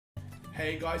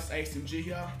Hey guys, ASMG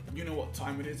here. You know what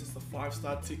time it is, it's the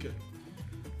 5-star ticket.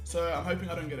 So I'm hoping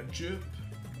I don't get a dupe.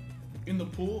 In the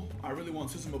pool, I really want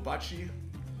Suzumabachi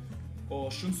or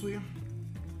Shunsui.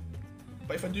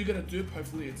 But if I do get a dupe,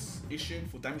 hopefully it's Ishin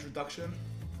for damage reduction.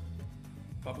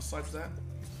 But besides that,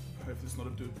 hopefully it's not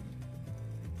a dupe.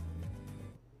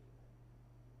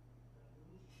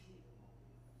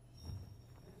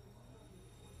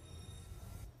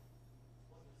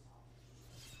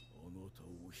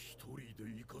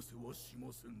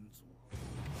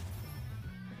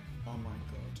 Oh my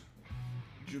god.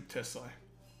 Dupe Tessai.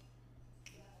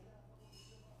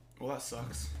 Well, that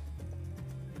sucks.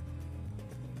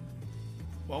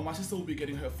 Well, my sister will be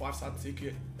getting her 5-star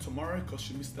ticket tomorrow because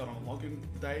she missed out on a login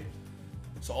day.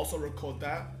 So I'll also record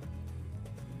that.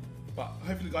 But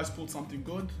hopefully you guys pulled something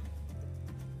good.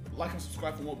 Like and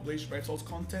subscribe for more Bleach Break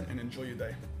content and enjoy your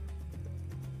day.